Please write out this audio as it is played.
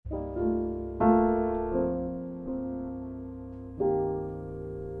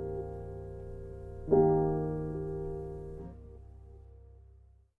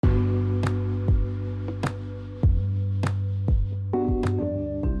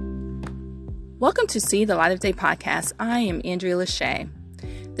Welcome to See the Light of Day podcast. I am Andrea Lachey.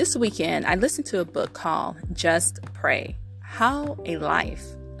 This weekend, I listened to a book called Just Pray: How a Life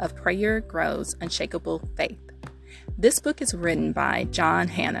of Prayer Grows Unshakable Faith. This book is written by John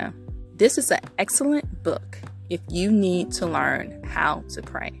Hannah. This is an excellent book if you need to learn how to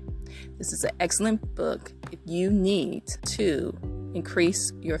pray. This is an excellent book if you need to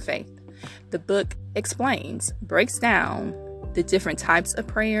increase your faith. The book breaks down the different types of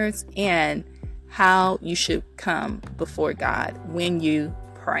prayers and how you should come before God when you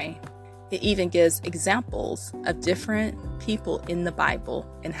pray. It even gives examples of different people in the Bible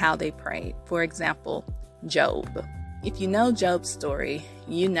and how they prayed. For example, Job. If you know Job's story,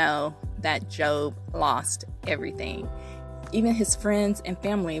 you know that Job lost everything. Even his friends and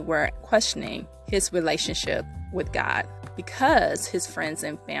family were questioning his relationship with God because his friends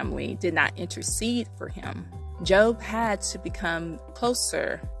and family did not intercede for him. Job had to become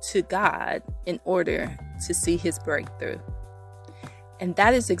closer to God in order to see his breakthrough. And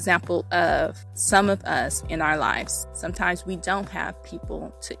that is an example of some of us in our lives. Sometimes we don't have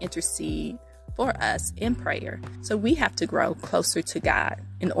people to intercede for us in prayer. So we have to grow closer to God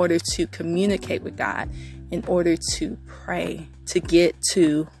in order to communicate with God, in order to pray, to get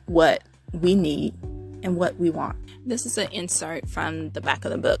to what we need and what we want. This is an insert from the back of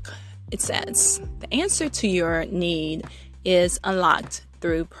the book. It says, the answer to your need is unlocked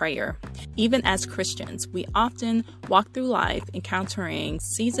through prayer. Even as Christians, we often walk through life encountering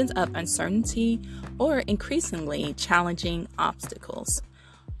seasons of uncertainty or increasingly challenging obstacles.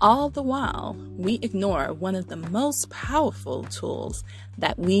 All the while, we ignore one of the most powerful tools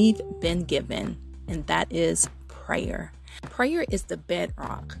that we've been given, and that is prayer. Prayer is the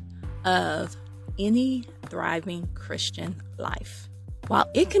bedrock of any thriving Christian life. While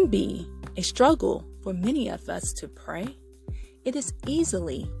it can be a struggle for many of us to pray, it is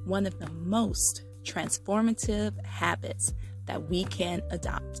easily one of the most transformative habits that we can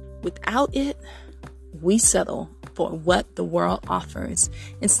adopt. Without it, we settle for what the world offers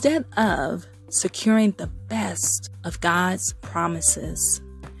instead of securing the best of God's promises.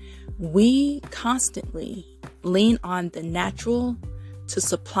 We constantly lean on the natural to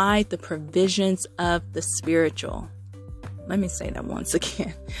supply the provisions of the spiritual. Let me say that once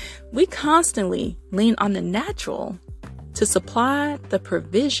again. We constantly lean on the natural to supply the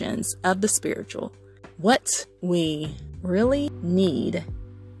provisions of the spiritual. What we really need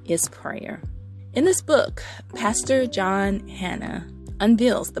is prayer. In this book, Pastor John Hannah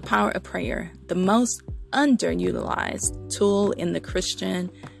unveils the power of prayer, the most underutilized tool in the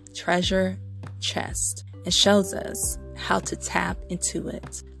Christian treasure chest, and shows us how to tap into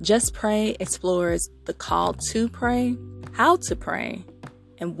it. Just Pray explores the call to pray, how to pray,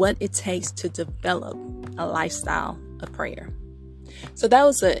 and what it takes to develop a lifestyle of prayer. So that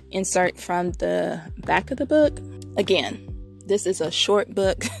was an insert from the back of the book. Again, this is a short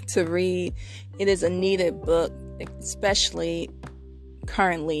book to read. It is a needed book, especially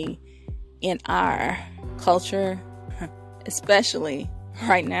currently in our culture, especially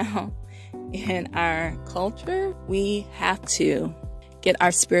right now in our culture. We have to get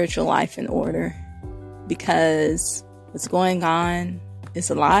our spiritual life in order because what's going on is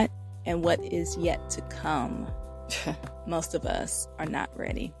a lot, and what is yet to come, most of us are not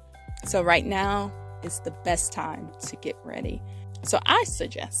ready. So right now is the best time to get ready. So I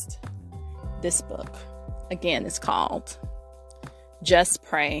suggest this book. Again, it's called Just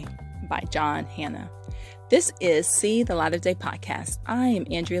Pray by John Hannah. This is See the Light of Day podcast. I am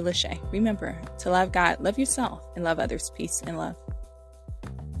Andrea Lachey. Remember to love God, love yourself, and love others. Peace and love.